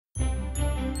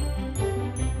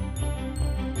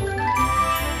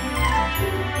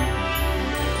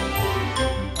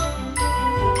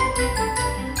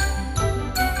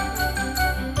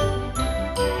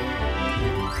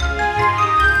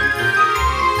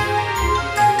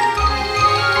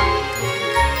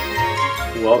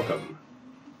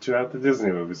to Out the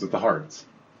Disney Movies with the Hearts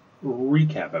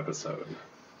recap episode.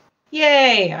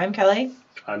 Yay! I'm Kelly.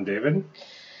 I'm David.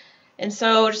 And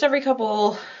so just every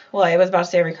couple, well, I was about to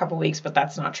say every couple weeks, but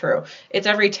that's not true. It's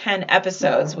every 10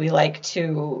 episodes we like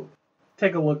to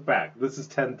take a look back. This is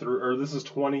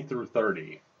 20 through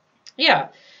 30. Yeah,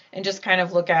 and just kind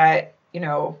of look at,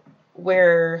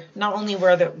 where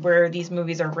these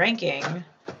movies are ranking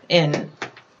in.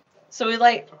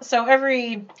 So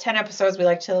every 10 episodes we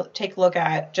like to take a look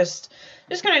at just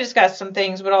kind of discuss some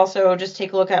things, but also just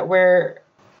take a look at where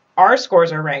our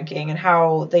scores are ranking and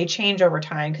how they change over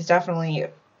time, because definitely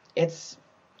it's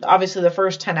obviously the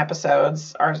first 10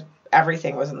 episodes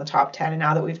everything was in the top 10, and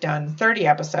now that we've done 30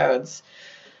 episodes,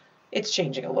 it's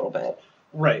changing a little bit.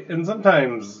 Right, and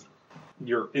sometimes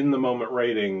your in the moment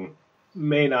rating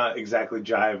may not exactly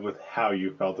jive with how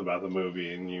you felt about the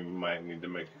movie, and you might need to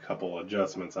make a couple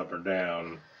adjustments up or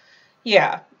down.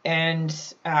 Yeah, and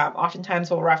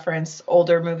oftentimes we'll reference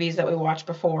older movies that we watched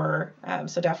before,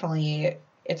 so definitely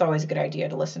it's always a good idea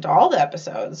to listen to all the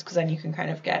episodes, because then you can kind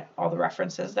of get all the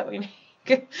references that we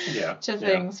make to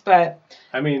things. But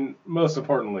I mean, most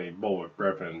importantly, Bullwick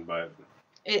Griffin, but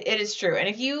it is true. And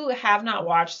if you have not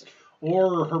watched,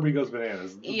 or Herbie Goes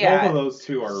Bananas, both of those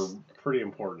two are pretty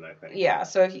important, I think. Yeah,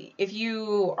 so if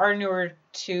you are newer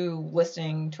to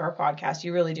listening to our podcast,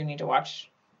 you really do need to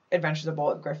watch Adventures of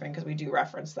Bullwick Griffin, because we do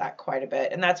reference that quite a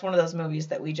bit. And that's one of those movies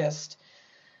that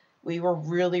we were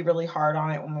really, really hard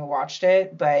on it when we watched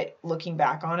it, but looking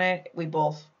back on it, we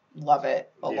both love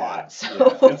it a lot.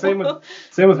 So. Yeah. And same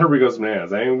with Herbie Goes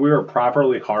Bananas. I mean, we were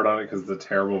properly hard on it because it's a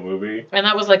terrible movie. And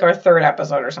that was like our third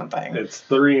episode or something. It's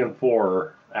 3 and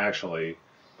 4, actually.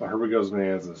 But Herbie Goes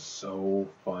Bananas is so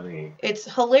funny. It's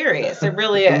hilarious. It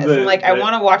really is. I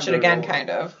want to watch it again, kind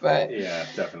of. But yeah,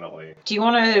 definitely. Do you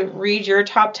want to read your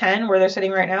top 10 where they're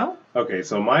sitting right now? Okay,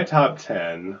 so my top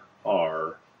 10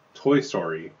 are Toy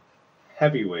Story,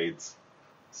 Heavyweights,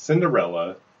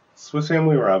 Cinderella, Swiss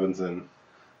Family Robinson,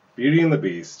 Beauty and the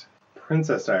Beast,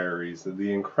 Princess Diaries, The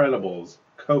Incredibles,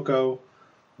 Coco,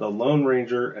 The Lone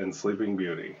Ranger, and Sleeping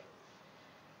Beauty.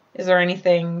 Is there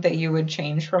anything that you would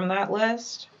change from that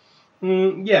list?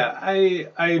 Yeah,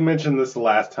 I mentioned this the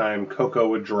last time. Coco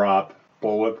would drop,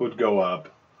 Bullwhip would go up.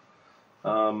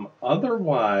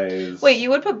 Otherwise... Wait,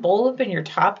 you would put Bullwhip in your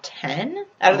top 10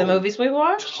 out of the movies we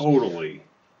watched? Totally.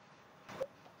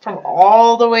 From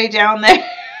all the way down there?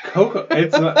 Coco,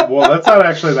 it's not, well, that's not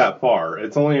actually that far.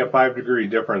 It's only a 5-degree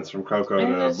difference from Coco to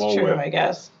Bullwhip. That's true, I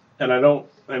guess.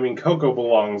 And Coco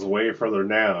belongs way further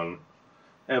down.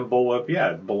 And Bullwhip,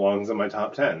 it belongs in my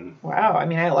top 10. Wow,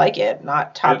 I like it.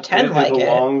 Not top 10 it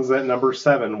belongs at number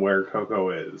 7 where Coco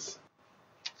is.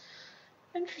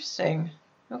 Interesting.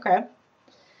 Okay.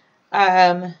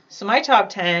 So my top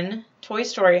 10, Toy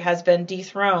Story has been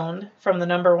dethroned from the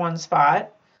number 1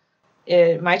 spot.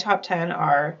 My top 10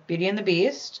 are Beauty and the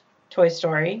Beast, Toy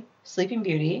Story, Sleeping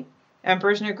Beauty,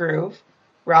 Emperor's New Groove,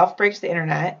 Ralph Breaks the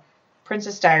Internet,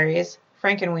 Princess Diaries,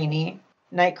 Frankenweenie,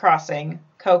 Night Crossing,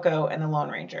 Coco, and The Lone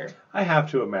Ranger. I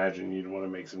have to imagine you'd want to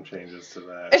make some changes to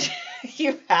that.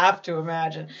 You have to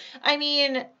imagine.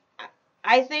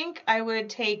 I think I would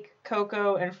take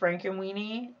Coco and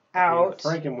Frankenweenie out.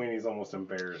 Frankenweenie's almost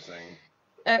embarrassing.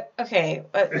 Okay.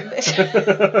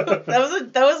 That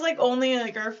was like only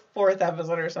like our 4th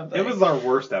episode or something. It was our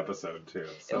worst episode too,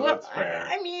 so that's fair.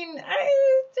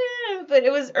 But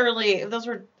it was early. Those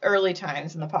were early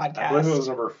times in the podcast. I believe it was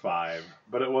number 5,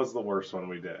 but it was the worst one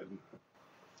we did.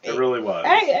 It really was.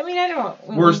 I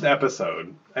don't... Worst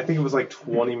episode. I think it was like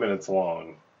 20 minutes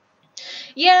long.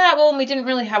 Yeah, well, we didn't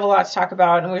really have a lot to talk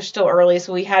about, and we were still early,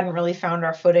 so we hadn't really found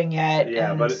our footing yet.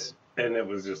 Yeah, it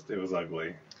was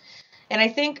ugly. And I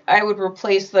think I would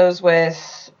replace those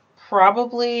with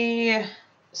probably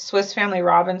Swiss Family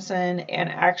Robinson and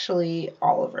actually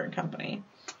Oliver and Company.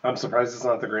 I'm surprised it's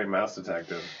not The Great Mouse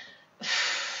Detective.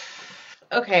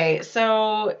 Okay,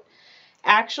 so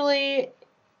actually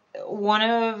one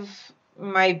of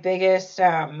my biggest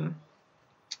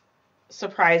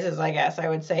surprises, I guess I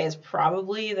would say, is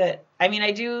probably that, I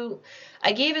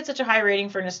gave it such a high rating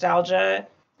for nostalgia,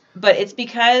 but it's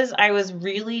because I was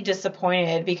really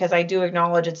disappointed, because I do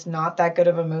acknowledge it's not that good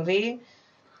of a movie.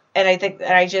 And I think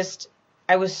that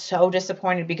I was so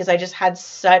disappointed because I just had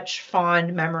such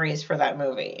fond memories for that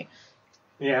movie.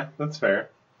 Yeah, that's fair.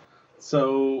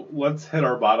 So let's hit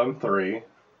our bottom 3.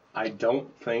 I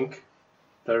don't think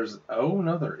there's... Oh,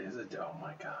 no, there is a... Oh,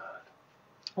 my God.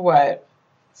 What?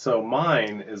 So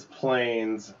mine is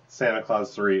Planes, Santa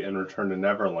Claus 3, and Return to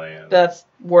Neverland. That's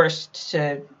worst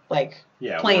to,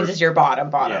 Planes is your bottom.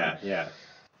 Yeah.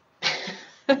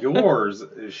 Yours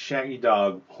is Shaggy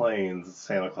Dog, Planes,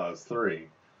 Santa Claus 3.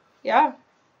 Yeah.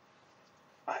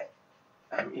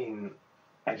 I mean,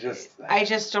 I just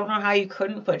don't know how you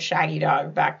couldn't put Shaggy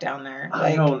Dog back down there.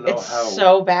 I don't know it's how.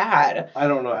 So bad. I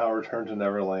don't know how Return to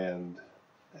Neverland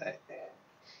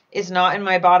is not in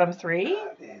my bottom 3.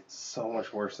 It's so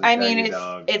much worse than Shaggy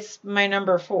Dog. It's my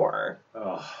number 4.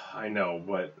 Oh, I know,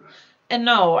 but... And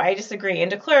no, I disagree.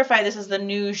 And to clarify, this is the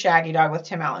new Shaggy Dog with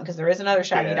Tim Allen, because there is another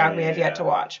Shaggy Dog we have yet to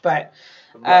watch. But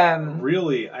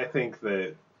really, I think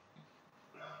that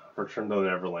Return to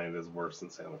Neverland is worse than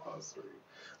Santa Claus 3.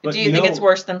 But, do you think it's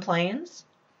worse than Planes?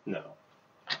 No.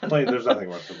 There's nothing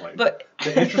worse than Planes. But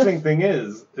the interesting thing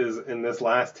is in this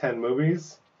last 10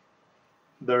 movies,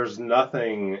 there's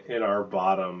nothing in our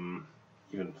bottom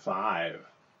even 5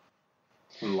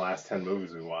 from the last 10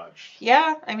 movies we watched.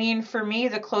 Yeah, I mean, for me,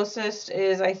 the closest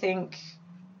is, I think,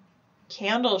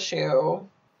 Candle Shoe,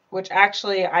 which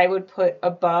actually I would put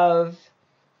above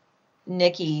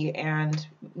Nikki and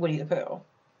Winnie the Pooh.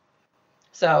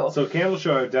 So Candle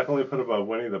Shoe I would definitely put above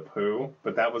Winnie the Pooh,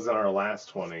 but that was in our last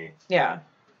 20. Yeah.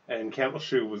 And Candle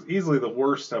Shoe was easily the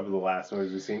worst of the last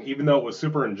movies we've seen. Even though it was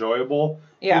super enjoyable,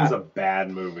 yeah. It was a bad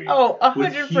movie. Oh,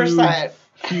 100%.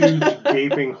 Huge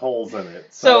gaping holes in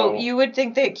it. So you would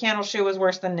think that Candle Shoe was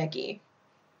worse than Nikki?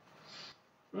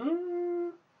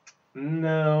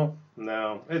 No.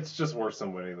 It's just worse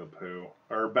than Winnie the Pooh.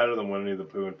 Or better than Winnie the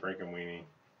Pooh and Frankenweenie.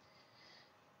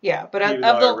 Yeah, but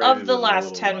of the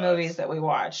last 10 movies that we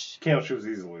watched, Candle Shoe was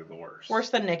easily the worst.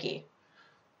 Worse than Nikki.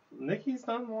 Nikki's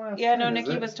not in the last 10, Yeah, no,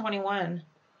 Nikki was 21.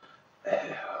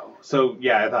 So,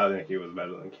 yeah, I thought Nikki was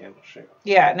better than Candle Shoe.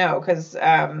 Yeah, no, because...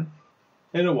 and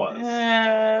it was.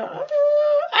 I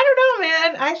don't know,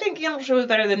 man. I think Candle Shoe was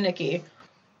better than Nikki.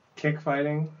 Kick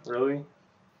fighting? Really?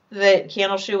 That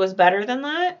Candle Shoe was better than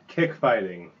that? Kick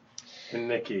fighting in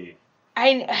Nikki.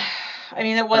 I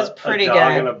mean, it was pretty good. A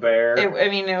dog and a bear. It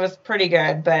was pretty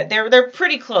good, but they're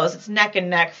pretty close. It's neck and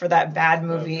neck for that bad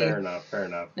movie. Fair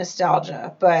enough.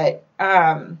 Nostalgia, but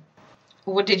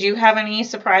did you have any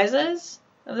surprises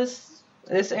of this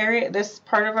area, this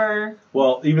part of our?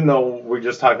 Well, even though we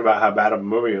just talked about how bad of a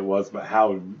movie it was, but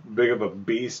how big of a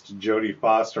beast Jodie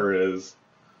Foster is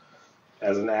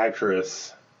as an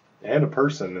actress and a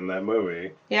person in that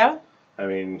movie. Yeah. I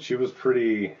mean, she's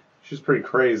pretty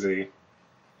crazy.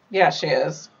 Yeah, she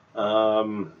is.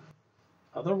 Otherwise,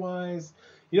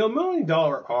 $1 Million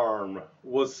Arm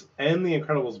and The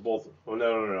Incredibles both. Oh,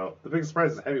 no. The big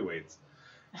surprise is Heavyweights.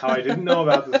 How I didn't know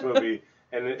about this movie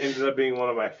and it ended up being one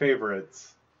of my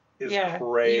favorites is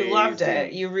crazy. You loved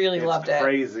it. You really loved it. It's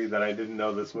crazy that I didn't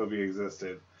know this movie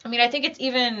existed. I mean, I think it's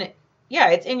even.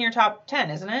 Yeah, it's in your top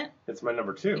 10, isn't it? It's my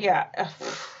number 2. Yeah,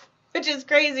 which is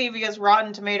crazy because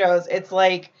Rotten Tomatoes, it's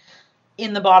like.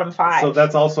 In the bottom 5. So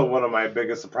that's also one of my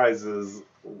biggest surprises.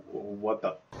 What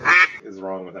the is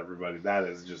wrong with everybody? That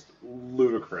is just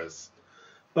ludicrous.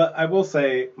 But I will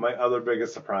say my other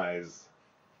biggest surprise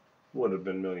would have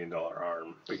been $1 Million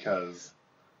Arm because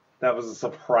that was a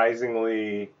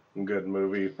surprisingly good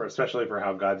movie, especially for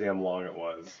how goddamn long it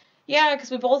was. Yeah, because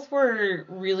we both were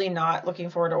really not looking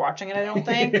forward to watching it, I don't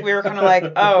think. We were kind of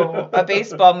like, oh, a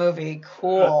baseball movie,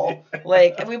 cool.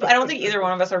 Like, I don't think either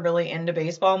one of us are really into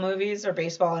baseball movies or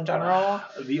baseball in general.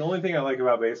 The only thing I like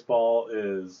about baseball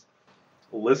is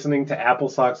listening to Apple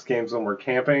Sox games when we're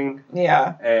camping.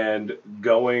 Yeah. And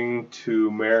going to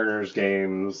Mariners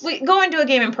games. Going to a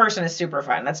game in person is super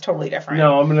fun. That's totally different.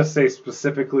 No, I'm going to say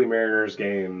specifically Mariners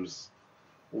games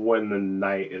when the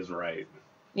night is right.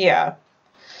 Yeah.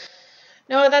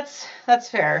 No, that's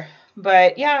fair.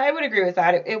 But yeah, I would agree with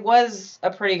that. It was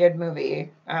a pretty good movie.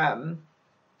 And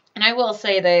I will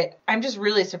say that I'm just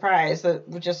really surprised that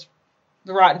with just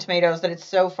the Rotten Tomatoes that it's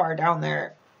so far down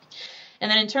there. And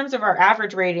then in terms of our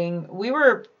average rating, we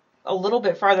were a little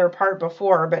bit farther apart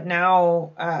before, but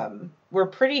now we're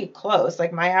pretty close.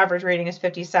 Like my average rating is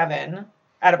 57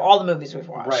 out of all the movies we've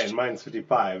watched. Right, and mine's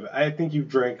 55. I think you've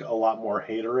drank a lot more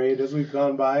Haterade as we've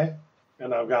gone by.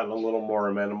 And I've gotten a little more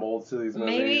amenable to these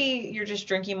movies. Maybe you're just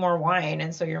drinking more wine,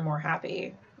 and so you're more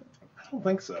happy. I don't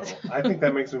think so. I think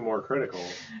that makes me more critical.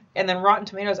 And then Rotten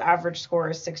Tomatoes' average score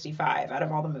is 65 out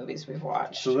of all the movies we've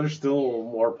watched. So they're still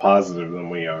more positive than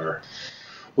we are.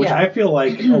 Which I feel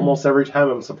like almost every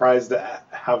time I'm surprised at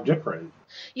how different.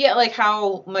 Yeah, like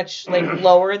how much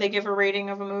lower they give a rating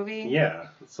of a movie. Yeah,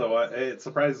 so it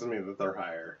surprises me that they're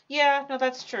higher. Yeah, no,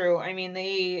 that's true. I mean,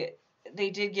 they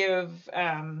did give...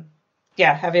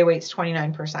 Heavyweights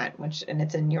 29%, and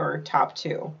it's in your top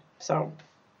 2. So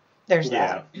there's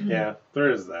that. Yeah,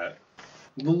 there is that.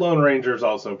 The Lone Ranger's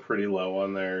also pretty low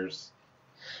on theirs.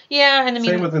 Yeah, and I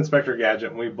mean... Same with Inspector Gadget,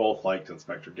 and we both liked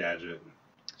Inspector Gadget.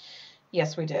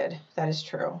 Yes, we did. That is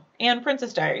true. And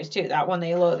Princess Diaries too. That one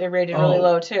they rated really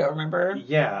low too. Remember?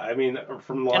 Yeah, I mean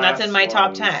from the and last that's in my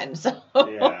top ones, 10. So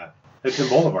yeah, it's in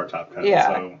both of our top 10. Yeah.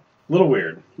 So a little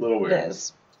weird. it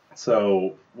is.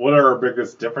 So what are our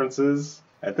biggest differences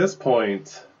at this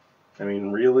point? I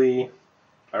mean, really,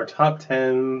 our top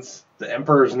 10s, The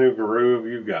Emperor's New Groove,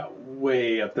 you got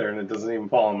way up there, and it doesn't even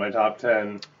fall in my top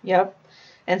 10. Yep.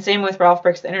 And same with Ralph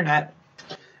Breaks the Internet.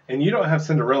 And you don't have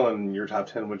Cinderella in your top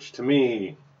 10, which to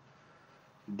me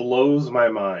blows my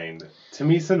mind. To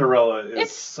me, Cinderella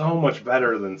is so much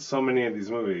better than so many of these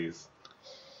movies.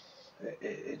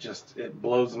 It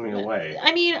blows me away.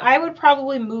 I mean, I would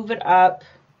probably move it up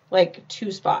like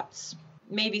 2 spots.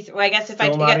 Maybe, I guess if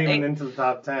Still I not get even into the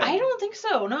top 10. I don't think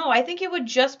so. No, I think it would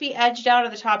just be edged out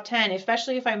of the top 10,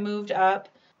 especially if I moved up.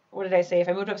 What did I say? If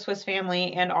I moved up Swiss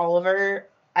Family and Oliver,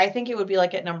 I think it would be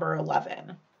like at number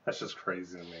 11. That's just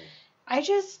crazy to me. I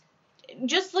just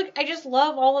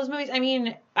love all those movies. I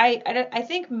mean, I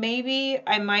think maybe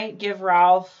I might give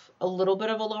Ralph a little bit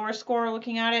of a lower score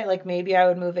looking at it. Like maybe I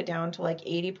would move it down to like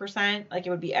 80%. Like it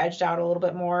would be edged out a little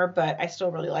bit more, but I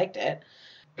still really liked it.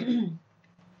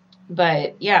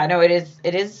 But yeah, no, it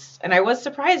is, and I was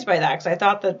surprised by that because I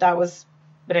thought that was,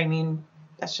 but I mean,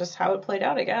 that's just how it played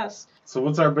out, I guess. So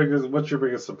what's your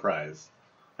biggest surprise?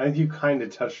 I think you kind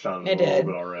of touched on it a little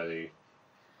bit already.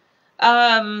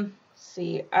 Let's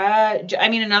see. I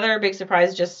mean, another big surprise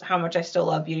is just how much I still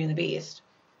love Beauty and the Beast.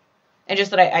 And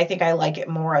just that I think I like it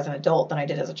more as an adult than I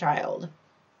did as a child.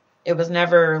 It was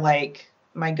never, like,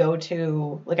 my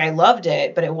go-to. Like, I loved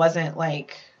it, but it wasn't,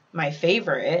 like, my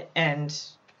favorite. And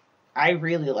I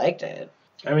really liked it.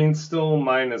 I mean,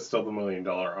 mine is still the $1 Million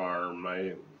Arm.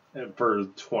 For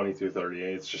 20 through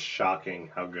 38, it's just shocking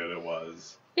how good it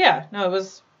was. Yeah, no, it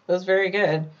was very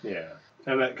good. Yeah.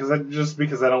 And because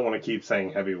I don't want to keep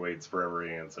saying heavyweights for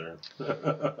every answer.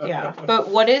 Yeah, but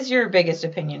what is your biggest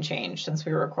opinion change since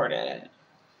we recorded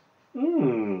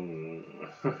it?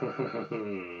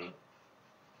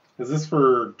 Is this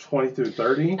for 20 through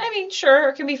 30? I mean, sure,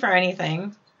 it can be for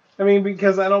anything. I mean,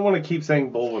 because I don't want to keep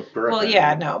saying Bullwick Griffin. Well,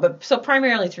 yeah, no, but so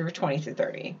primarily through 20 through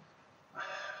 30.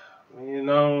 You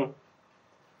know,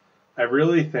 I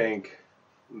really think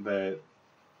that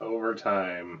over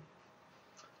time,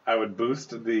 I would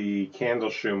boost the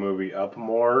Candleshoe movie up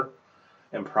more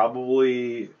and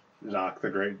probably knock The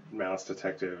Great Mouse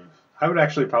Detective. I would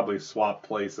actually probably swap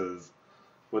places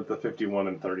with the 51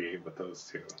 and 38 with those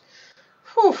two.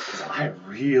 Whew. I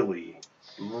really,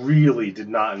 really did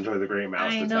not enjoy The Great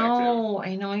Mouse Detective.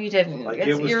 I know you didn't. Like,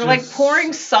 you're like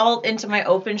pouring salt into my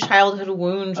open childhood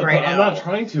wounds right now. I'm not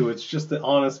trying to. It's just my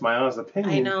honest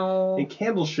opinion. I know. And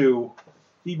Candleshoe,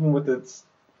 even with its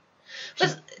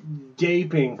just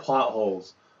gaping plot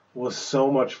holes, was so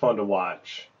much fun to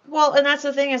watch. Well, and that's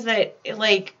the thing is that,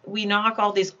 like, we knock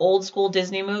all these old school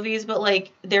Disney movies, but,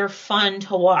 like, they're fun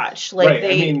to watch. Like,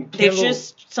 right. There's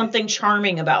just something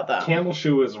charming about them.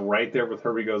 Candleshoe is right there with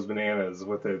Herbie Goes Bananas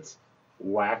with its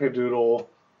wackadoodle,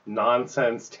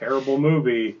 nonsense, terrible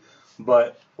movie.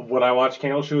 But would I watch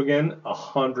Candleshoe again?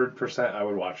 100% I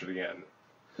would watch it again.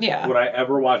 Yeah. Would I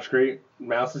ever watch Great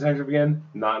Mouse Detective again?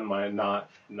 Not a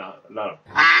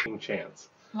f***ing chance.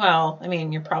 Well, I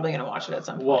mean, you're probably going to watch it at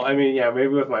some point. Well, I mean, yeah, maybe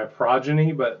with my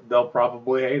progeny, but they'll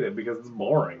probably hate it because it's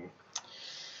boring.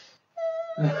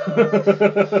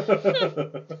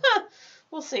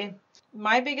 We'll see.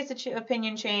 My biggest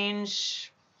opinion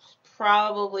change,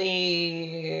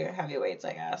 probably heavyweights,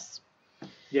 I guess.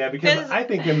 Yeah, because I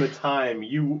think in the time,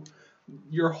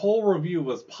 your whole review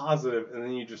was positive, and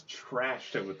then you just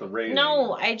trashed it with the rating.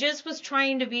 No, I just was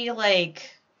trying to be,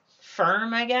 like,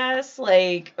 firm, I guess.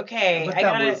 Like, okay, but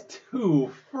that was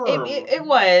too firm. It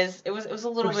was a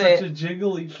little bit. For such a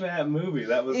jiggly fat movie,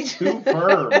 that was too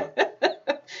firm.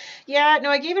 Yeah, no,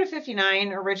 I gave it a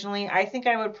 59 originally. I think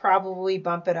I would probably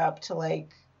bump it up to like,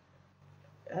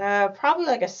 probably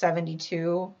like a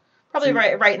 72. Probably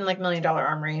right in like $1 Million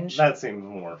Arm range. That seems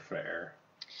more fair.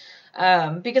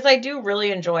 Because I do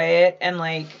really enjoy it, and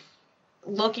like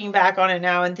looking back on it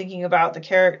now and thinking about the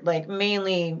character, like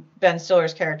mainly Ben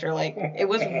Stiller's character, like it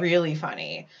was really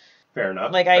funny. Fair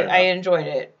enough. Like I enjoyed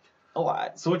it a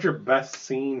lot. So what's your best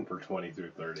scene for 20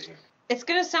 through 30? It's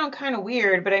gonna sound kind of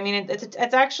weird, but I mean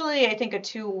it's actually I think a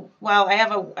 2. Well, I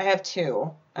have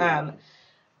 2. I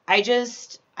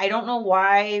don't know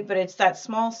why, but it's that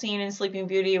small scene in Sleeping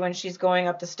Beauty when she's going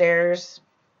up the stairs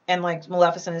and like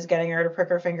Maleficent is getting her to prick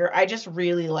her finger. I just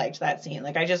really liked that scene.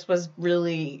 Like I just was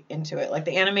really into it. Like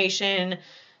the animation,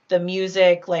 the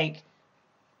music, like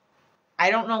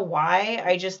I don't know why.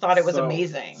 I just thought it was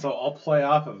amazing. So I'll play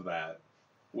off of that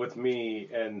with me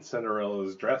and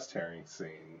Cinderella's dress tearing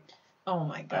scene. Oh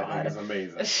my I think god. is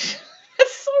amazing. It's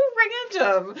so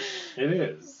random. It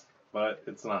is, but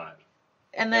it's not.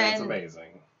 And And it's then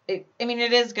amazing.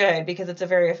 it is good because it's a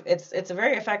very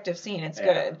effective scene. It's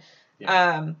good.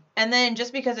 Yeah. And then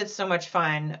just because it's so much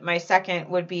fun, my second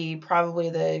would be probably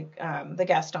the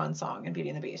Gaston song in Beauty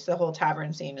and the Beast, the whole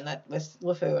tavern scene, and that with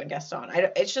LeFou and Gaston.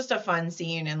 It's just a fun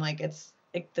scene, and like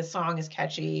the song is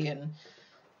catchy, and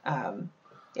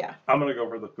yeah. I'm gonna go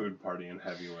for the food party in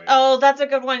Heavyweight. Oh, that's a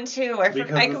good one too. I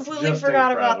Because it's completely just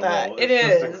forgot about incredible. that. It's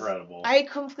just is. incredible. I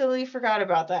completely forgot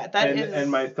about that.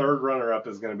 And my third runner-up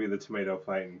is going to be the tomato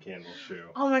fight in Candle Shoe.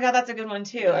 Oh my god, that's a good one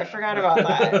too. Yeah. I forgot about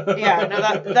that. Yeah,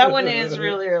 no, that one is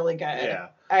really, really good.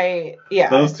 Yeah.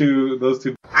 Those two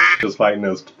just fighting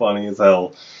is funny as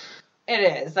hell. It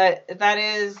is.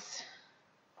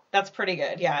 That's pretty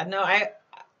good. Yeah. No,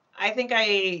 I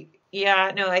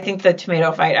think the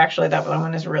tomato fight, actually, that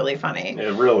one is really funny.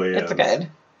 It really is. It's good.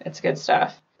 It's good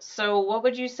stuff. So what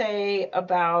would you say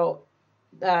about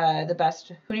the best,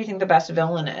 who do you think the best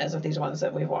villain is of these ones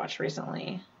that we've watched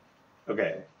recently?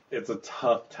 Okay. It's a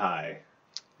tough tie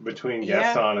between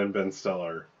Gaston and Ben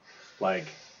Stiller. Like,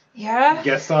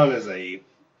 Gaston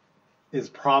is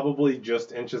probably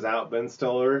just inches out Ben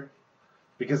Stiller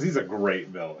because he's a great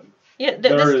villain. Yeah,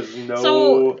 there is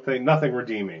nothing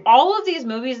redeeming. All of these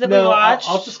movies that we watch,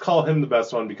 I'll just call him the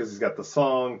best one because he's got the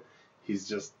song. He's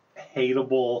just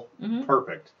hateable. Mm-hmm.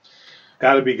 Perfect.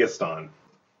 Gotta be Gaston.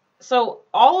 So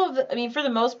for the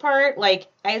most part, like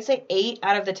I'd say 8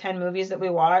 out of the 10 movies that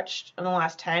we watched in the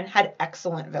last 10 had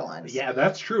excellent villains. Yeah,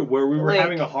 that's true. Where we were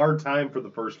having a hard time for the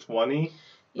first 20.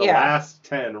 The last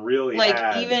 10 really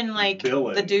had even like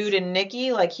villains. The dude in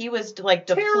Nikki, like he was like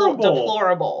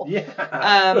deplorable. Yeah.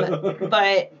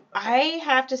 But I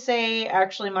have to say,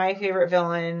 actually, my favorite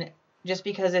villain, just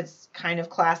because it's kind of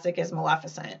classic, is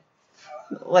Maleficent.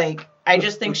 Like I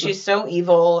just think she's so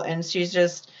evil, and she's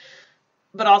just.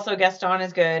 But also Gaston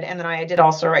is good, and then I did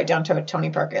also write down Tony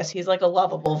Perkis. He's like a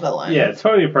lovable villain. Yeah,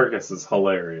 Tony Perkis is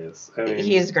hilarious. I mean,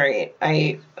 he's great.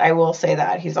 I will say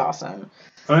that he's awesome.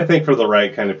 I think for the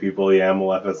right kind of people,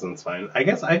 Maleficent's fine. I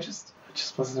guess I just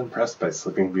wasn't impressed by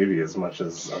Sleeping Beauty as much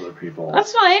as other people.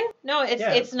 That's fine. No,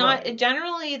 it's not. Fine.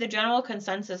 Generally, the general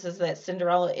consensus is that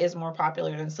Cinderella is more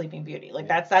popular than Sleeping Beauty. Like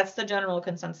that's the general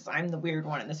consensus. I'm the weird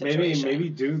one in the situation. Maybe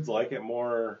dudes like it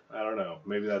more. I don't know.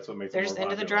 Maybe that's what makes. They're it just more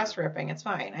into the popular. dress ripping. It's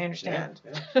fine. I understand.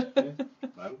 Yeah.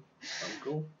 I'm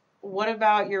cool. What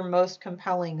about your most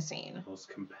compelling scene? Most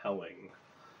compelling.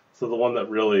 So the one that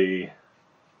really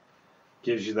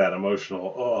gives you that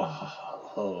emotional,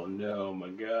 oh no, my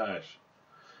gosh.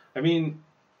 I mean,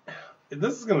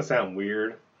 this is going to sound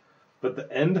weird, but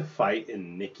the end fight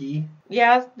in Nikki...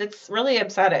 Yeah, it's really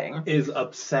upsetting. ...is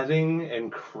upsetting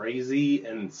and crazy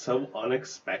and so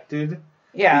unexpected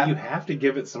that you have to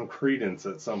give it some credence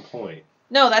at some point.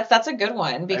 No, that's a good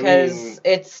one because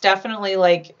it's definitely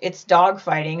like, it's dog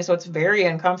fighting, so it's very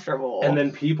uncomfortable. And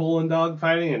then people in dog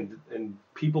fighting and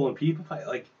people fight,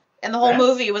 like... And the whole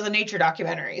movie was a nature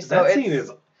documentary. So that scene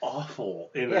is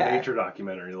awful in a nature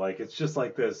documentary. Like, it's just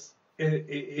like this. It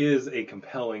is a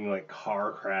compelling, like,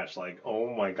 car crash. Like,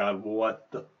 oh my god, what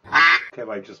the have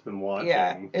I just been watching?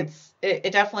 Yeah,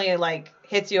 it definitely, like,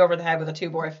 hits you over the head with a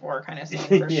 2x4 kind of scene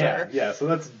for sure. Yeah, so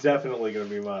that's definitely going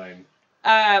to be mine.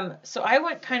 So I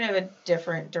went kind of a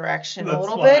different direction a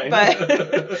little bit,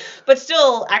 but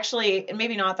still, actually,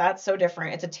 maybe not that so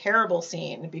different. It's a terrible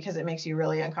scene because it makes you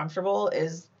really uncomfortable.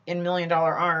 Is in $1 Million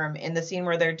Arm, in the scene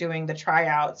where they're doing the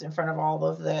tryouts in front of all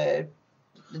of the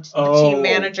team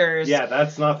managers. Yeah,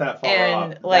 that's not that far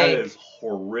and, off. Like, that is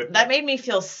horrific. That made me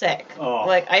feel sick. Oh,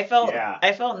 like I felt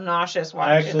nauseous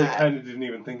watching that. I actually kind of didn't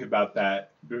even think about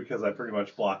that because I pretty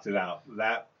much blocked it out.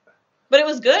 But it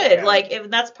was good. Yeah.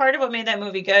 Like that's part of what made that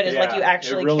movie good is like you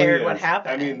actually really cared what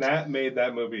happened. I mean, that made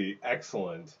that movie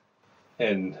excellent.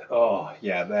 And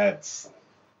that's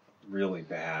really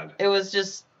bad. It was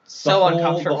just so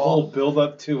uncomfortable. The whole build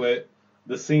up to it,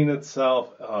 the scene itself.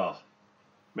 Oh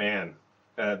man,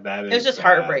 that is. It was just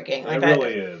bad. Heartbreaking. It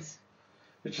really is.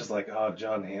 It's just like, oh,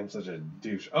 John Hamm's such a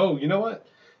douche. Oh, you know what?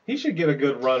 He should get a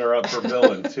good runner-up for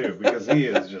villain, too, because he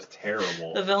is just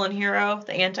terrible. The villain hero?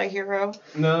 The anti-hero?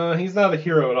 No, he's not a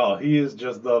hero at all. He is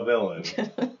just the villain.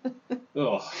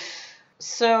 Ugh.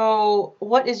 So,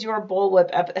 what is your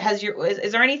bullwhip?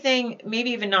 Is there anything,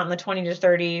 maybe even not in the 20 to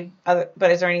 30, but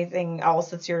is there anything else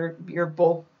that's your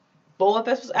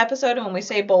bullwhip episode? And when we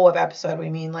say bullwhip episode, we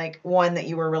mean like one that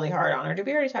you were really hard on, or did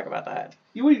we already talk about that?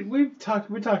 We talked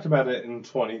about it in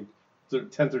 10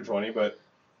 through 20, but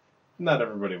not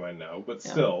everybody might know. But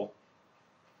still,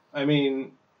 I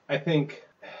mean, I think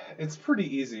it's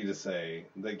pretty easy to say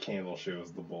that Candle Shoe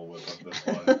is the bullwhip of this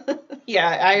one. Yeah,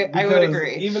 I would Because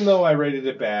agree. even though I rated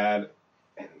it bad,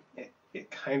 and it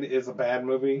kind of is a bad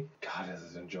movie, God,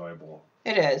 is it enjoyable.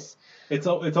 It is. It's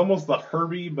almost the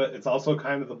Herbie, but it's also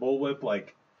kind of the Bullwhip.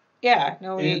 Like, Yeah,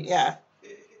 no, I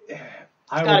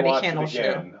would gotta be watch it Candle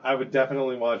again. I would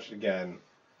definitely watch it again.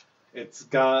 It's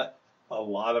got a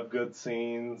lot of good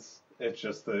scenes. It's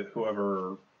just that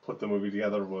whoever put the movie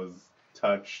together was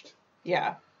touched.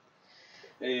 Yeah.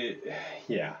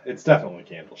 It's definitely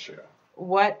Candle Shoe.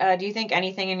 What do you think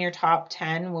anything in your top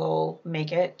 10 will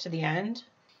make it to the end?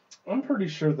 I'm pretty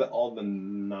sure that all the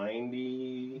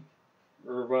 90,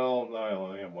 or well, no, I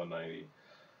only have 190.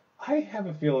 I have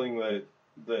a feeling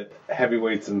that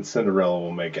Heavyweights and Cinderella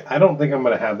will make it. I don't think I'm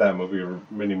going to have that movie or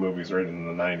many movies rated in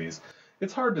the 90s.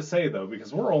 It's hard to say though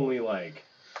because we're only like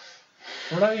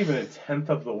we're not even a tenth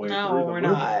of the way through the movie. No, we're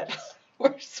not.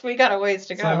 We got a ways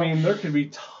to go. So, I mean, there could be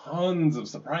tons of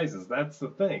surprises. That's the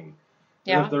thing.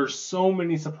 Yeah. There's so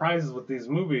many surprises with these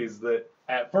movies that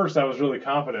at first I was really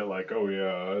confident, like, oh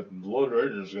yeah, Lone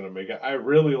Ranger's gonna make it. I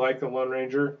really like the Lone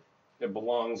Ranger. It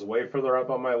belongs way further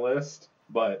up on my list,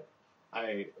 but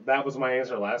that was my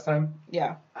answer last time.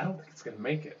 Yeah. I don't think it's gonna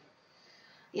make it.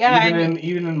 Yeah.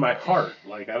 Even in my heart,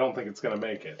 like I don't think it's gonna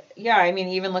make it. Yeah, I mean,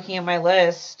 even looking at my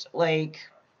list, like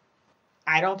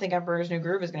I don't think Emperor's New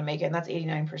Groove is gonna make it, and that's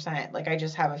 89%. Like I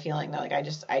just have a feeling that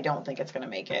I don't think it's gonna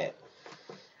make it.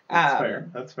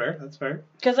 That's fair.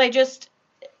 Because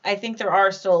I think there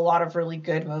are still a lot of really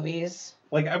good movies.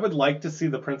 Like I would like to see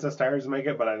the Princess Diaries make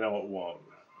it, but I know it won't.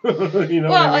 You know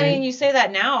what I mean? You say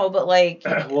that now, but like...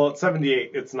 well, at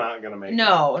 78, it's not going to make it.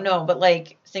 No, but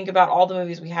like, think about all the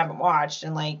movies we haven't watched,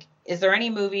 and like, is there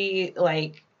any movie,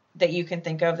 like, that you can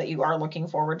think of that you are looking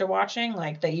forward to watching?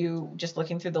 Like, that you, just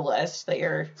looking through the list, that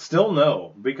you're... Still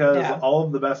no, because all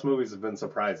of the best movies have been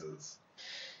surprises.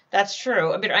 That's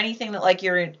true. But anything that, like,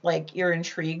 you're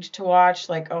intrigued to watch,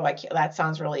 like, oh, that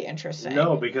sounds really interesting.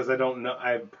 No, because I don't know.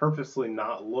 I've purposely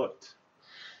not looked.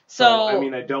 So I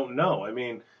mean, I don't know. I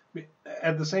mean...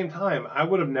 At the same time, I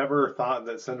would have never thought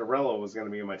that Cinderella was going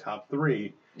to be in my top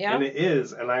 3. Yeah. And it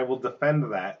is, and I will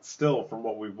defend that still from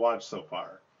what we've watched so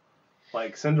far.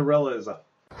 Like, Cinderella is a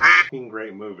f***ing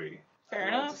great movie. Fair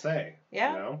enough. To say.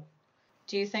 Yeah. You know?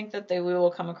 Do you think that we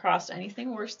will come across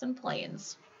anything worse than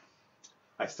Planes?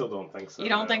 I still don't think so. You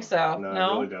don't think so? No,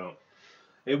 I really don't.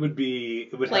 It would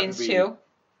Planes have to be... 2?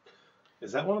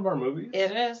 Is that one of our movies?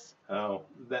 It is. Oh,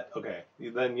 okay.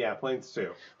 Then yeah, Planes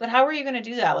 2. But how are you going to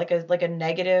do that? Like a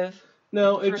negative?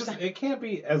 No, it can't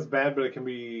be as bad, but it can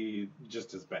be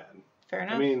just as bad. Fair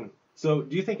enough. I mean, so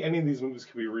do you think any of these movies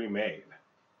could be remade?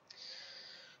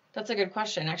 That's a good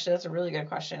question. Actually, that's a really good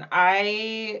question.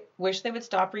 I wish they would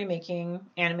stop remaking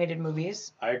animated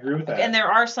movies. I agree with that. And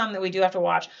there are some that we do have to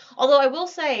watch. Although I will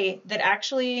say that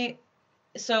actually,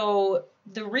 so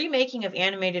the remaking of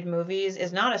animated movies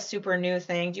is not a super new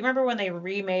thing. Do you remember when they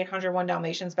remade 101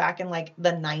 Dalmatians back in like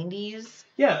the 90s?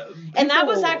 Yeah. And that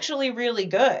was actually really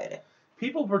good.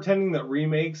 People pretending that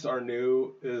remakes are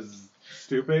new is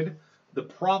stupid. The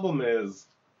problem is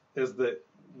that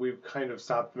we've kind of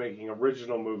stopped making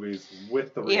original movies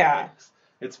with the remakes. Yeah.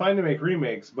 It's fine to make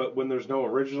remakes, but when there's no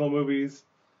original movies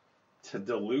to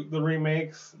dilute the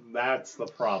remakes, that's the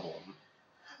problem.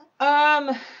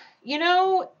 You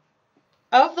know,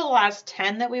 of the last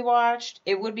 10 that we watched,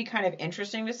 it would be kind of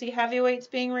interesting to see Heavyweights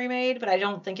being remade, but I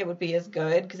don't think it would be as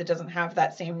good because it doesn't have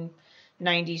that same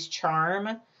 90s charm.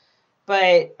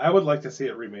 But I would like to see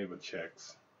it remade with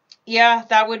chicks. Yeah,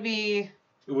 that would be...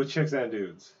 With chicks and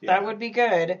dudes. Yeah. That would be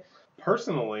good.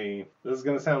 Personally, this is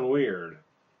going to sound weird.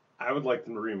 I would like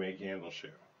them to remake Candle Shoe.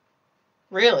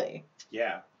 Really?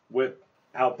 Yeah,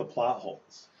 without the plot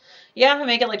holes. Yeah,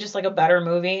 make it like just like a better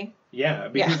movie. Yeah,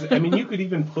 because I mean, you could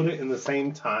even put it in the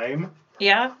same time.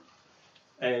 Yeah.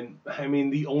 And I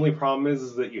mean, the only problem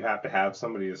is that you have to have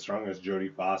somebody as strong as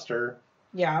Jodie Foster.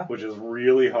 Yeah. Which is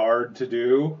really hard to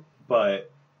do,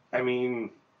 but I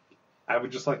mean, I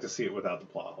would just like to see it without the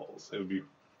plot holes. It would be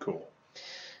cool.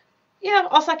 Yeah,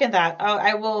 I'll second that.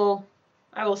 I will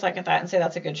second that and say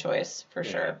that's a good choice for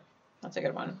sure. That's a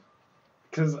good one.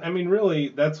 Because I mean, really,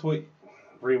 that's what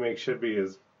remake should be,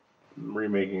 is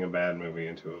remaking a bad movie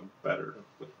into a better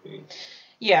movie.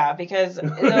 Yeah, because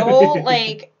the whole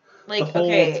like the whole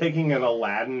taking an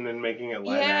Aladdin and making it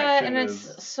live action. Yeah, and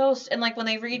it's so, and like when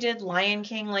they redid Lion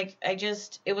King, like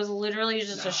it was literally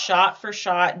just a shot for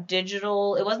shot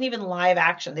digital. It wasn't even live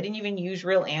action. They didn't even use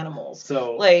real animals.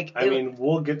 So like, I mean,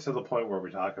 we'll get to the point where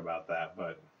we talk about that,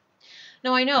 but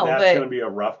no, I know that's going to be a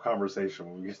rough conversation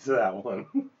when we get to that one.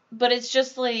 But it's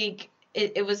just like,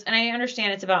 it was, and I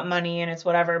understand it's about money and it's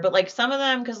whatever, but like some of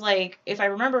them, because like if I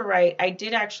remember right, I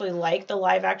did actually like the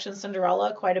live action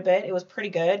Cinderella quite a bit. It was pretty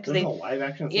good because There's a live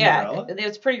action Cinderella? it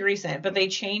was pretty recent, but they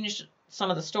changed some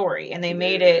of the story and they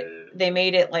made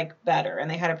Yeah. it like better,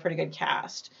 and they had a pretty good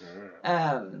cast.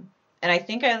 And I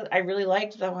think I really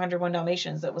liked the 101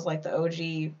 Dalmatians. That was like the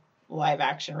OG live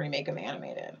action remake of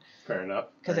animated. Fair enough.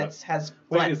 Because it has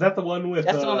Wait, is that the one with?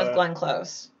 That's the one with Glenn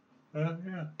Close.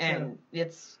 Yeah. And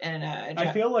it's and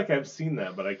I feel like I've seen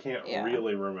that, but I can't Yeah.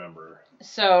 really remember.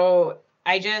 So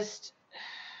I just,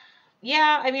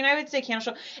 yeah, I mean, I would say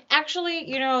Candle Show.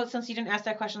 Actually, you know, since you didn't ask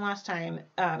that question last time,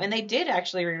 and they did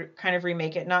actually kind of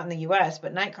remake it, not in the U.S.,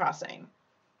 but Night Crossing,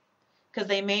 because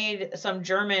they made some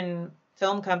German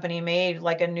film company made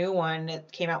like a new one.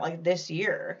 It came out like this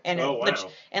year, and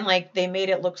and like they made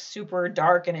it look super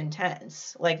dark and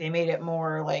intense. Like they made it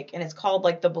more like, and it's called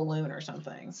like The Balloon or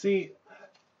something. See,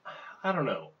 I don't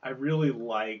know. I really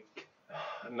like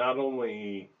not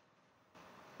only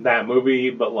that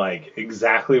movie, but like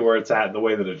exactly where it's at, the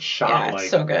way that it's shot. Yeah, it's like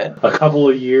so good. A couple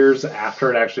of years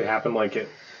after it actually happened, like it.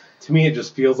 To me, it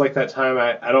just feels like that time.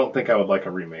 I don't think I would like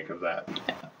a remake of that.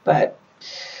 But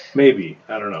maybe,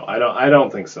 I don't know. I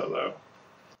don't think so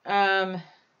though.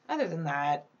 Other than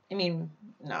that, I mean,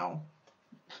 no.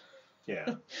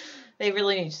 Yeah. They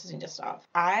really need to stop.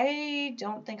 I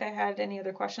don't think I had any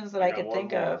other questions that I could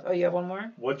think of. Oh, you have one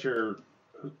more?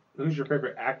 Who's your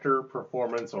favorite actor,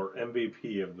 performance, or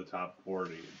MVP of the top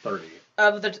 30?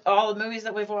 Of all the movies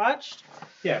that we've watched?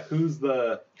 Yeah, who's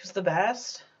the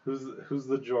best? Who's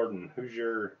the Jordan? Who's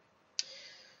your...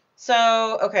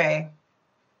 So, okay.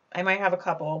 I might have a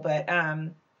couple, but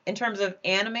in terms of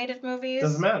animated movies...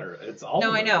 Doesn't matter. It's all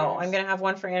No, I know. I'm going to have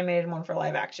one for animated and one for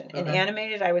live action. Okay. In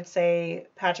animated, I would say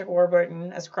Patrick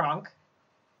Warburton as Kronk.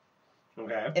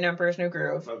 Okay. In Emperor's New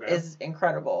Groove is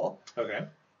incredible. Okay.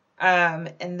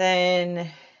 And then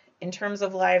in terms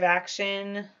of live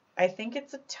action, I think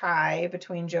it's a tie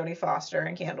between Jodie Foster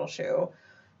and Candle Shoe,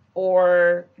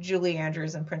 or Julie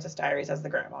Andrews in Princess Diaries as the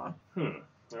grandma.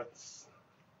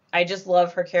 I just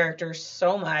love her character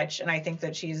so much, and I think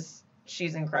that she's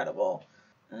incredible.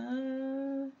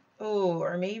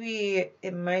 Or maybe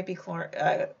it might be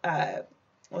Cloris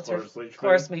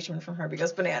Leachman from Herbie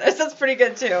Goes Bananas. That's pretty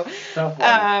good too.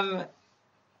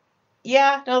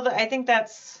 Yeah, no, I think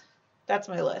that's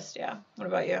my list. Yeah. What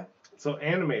about you? So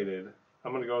animated,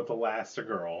 I'm gonna go with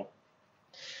Elastigirl.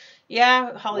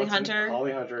 Yeah, Holly Hunter.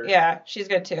 Holly Hunter. Yeah, she's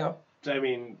good too. I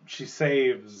mean, she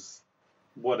saves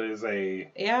what is a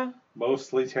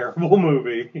mostly terrible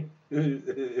movie.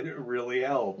 It really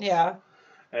helps. Yeah.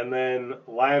 And then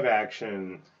live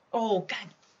action. Oh,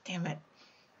 god damn it.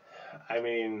 I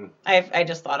mean, I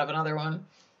just thought of another one.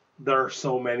 There are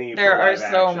so many. There are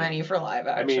so many for live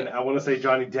action. I mean, I want to say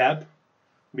Johnny Depp,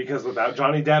 because without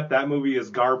Johnny Depp, that movie is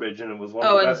garbage, and it was one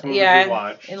of the best movies we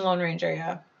watched. In Lone Ranger,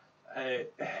 yeah.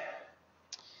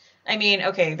 I mean,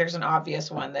 okay, there's an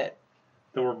obvious one that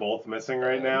we're both missing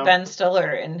right now. Ben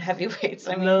Stiller in Heavyweights.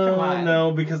 I mean, come on.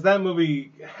 No, because that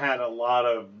movie had a lot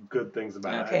of good things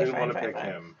about it. I didn't want to pick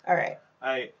him. All right.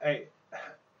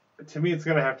 To me, it's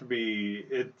gonna have to be.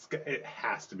 It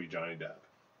has to be Johnny Depp.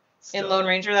 Still. In Lone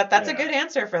Ranger, that's a good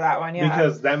answer for that one. Yeah.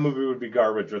 Because that movie would be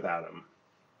garbage without him.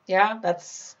 Yeah,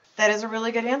 that is a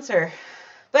really good answer.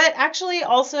 But actually,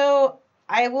 also,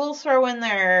 I will throw in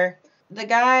there the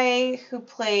guy who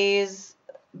plays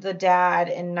the dad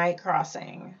in Night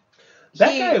Crossing.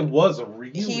 That guy was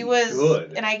really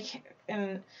good.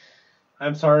 And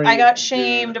I'm sorry. I got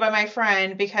shamed by my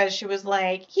friend because she was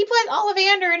like, he played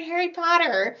Ollivander in Harry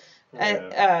Potter.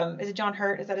 Yeah. Is it John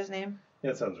Hurt? Is that his name?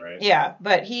 That sounds right. Yeah,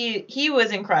 but he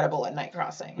was incredible in Night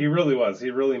Crossing. He really was. He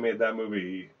really made that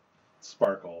movie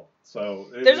sparkle. So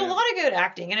there's a lot of good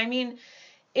acting, and I mean,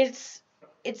 it's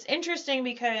interesting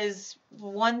because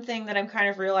one thing that I'm kind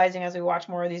of realizing as we watch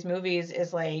more of these movies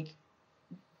is like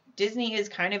Disney is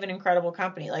kind of an incredible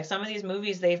company. Like some of these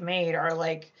movies they've made are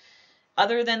like,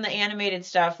 other than the animated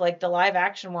stuff, like the live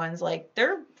action ones, like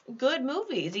they're good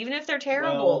movies, even if they're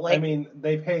terrible. Well, I mean,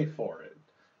 they pay for it.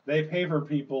 They pay for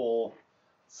people.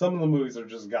 Some of the movies are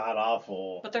just god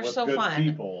awful, but they're with so good fun.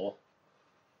 People.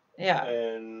 Yeah.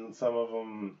 And some of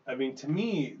them, I mean, to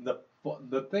me,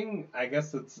 the thing I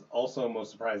guess that's also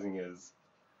most surprising is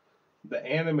the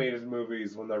animated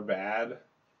movies, when they're bad,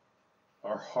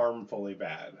 are harmfully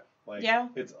bad. Like,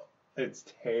 it's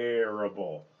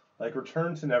terrible. Like,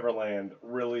 Return to Neverland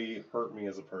really hurt me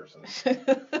as a person.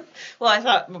 Well, I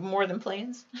thought more than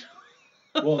Planes.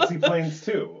 Well, see, Planes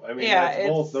too. I mean,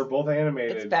 they're both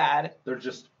animated. It's bad. They're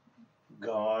just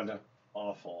god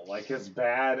awful. Like, as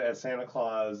bad as Santa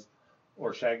Claus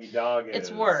or Shaggy Dog is.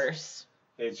 It's worse.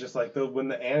 It's just like when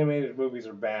the animated movies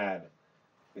are bad,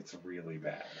 it's really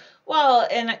bad. Well,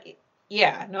 and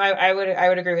yeah, no, I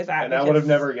would agree with that. And I would have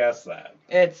never guessed that.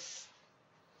 It's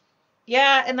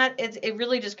and that it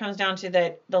really just comes down to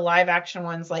that the live action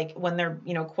ones, like when they're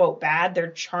quote bad,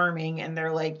 they're charming and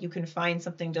they're like you can find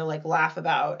something to like laugh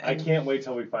about. I can't wait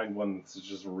till we find one that's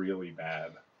just really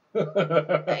bad.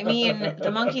 I mean,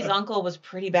 the monkey's uncle was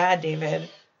pretty bad, David.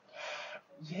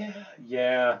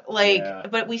 Yeah.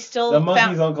 But we still the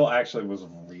monkey's uncle actually was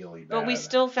really bad. But we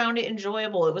still found it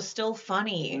enjoyable. It was still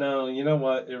funny. No, you know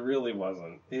what? It really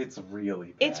wasn't. It's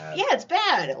really bad. It's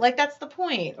bad. Like that's the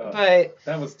point. But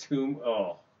that was too.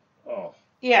 Oh.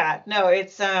 Yeah. No.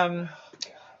 It's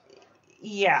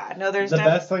Yeah. No. There's the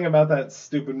best thing about that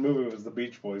stupid movie was the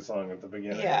Beach Boys song at the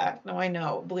beginning. Yeah. No. I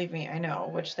know. Believe me, I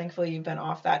know. Which thankfully you've been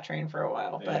off that train for a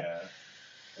while. But yeah.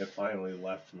 It finally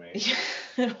left me.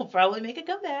 It'll probably make a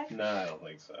comeback. No, I don't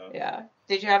think so. Yeah.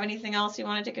 Did you have anything else you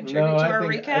wanted to contribute to our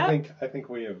recap? I think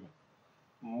we have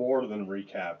more than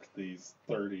recapped these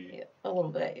 30. Yeah, a little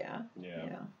bit, yeah.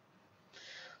 Yeah.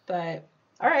 But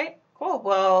all right, cool.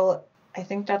 Well, I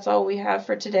think that's all we have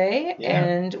for today. Yeah.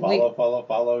 And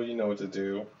follow. You know what to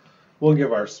do. We'll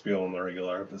give our spiel in the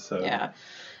regular episode. Yeah.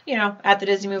 At the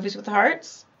Disney Movies with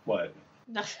Hearts. What?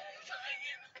 Nothing.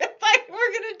 I thought we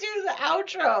were going to do the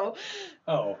outro.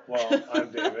 Oh, well, I'm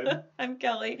David. I'm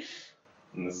Kelly.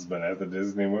 And this has been At the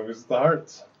Disney Movies with the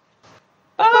Hearts.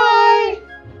 Bye!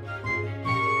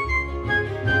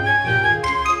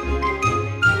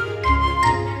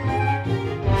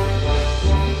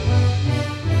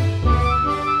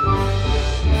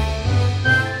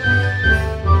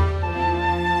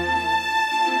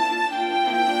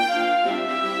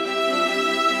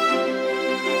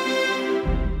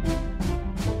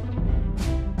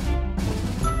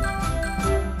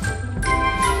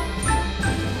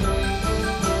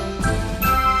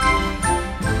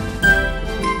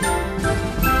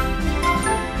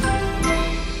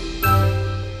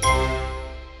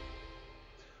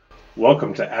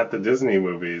 Welcome to At the Disney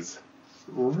Movies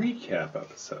recap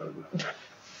episode.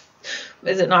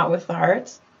 Is it not with the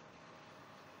Hearts?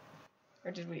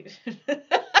 Or did we?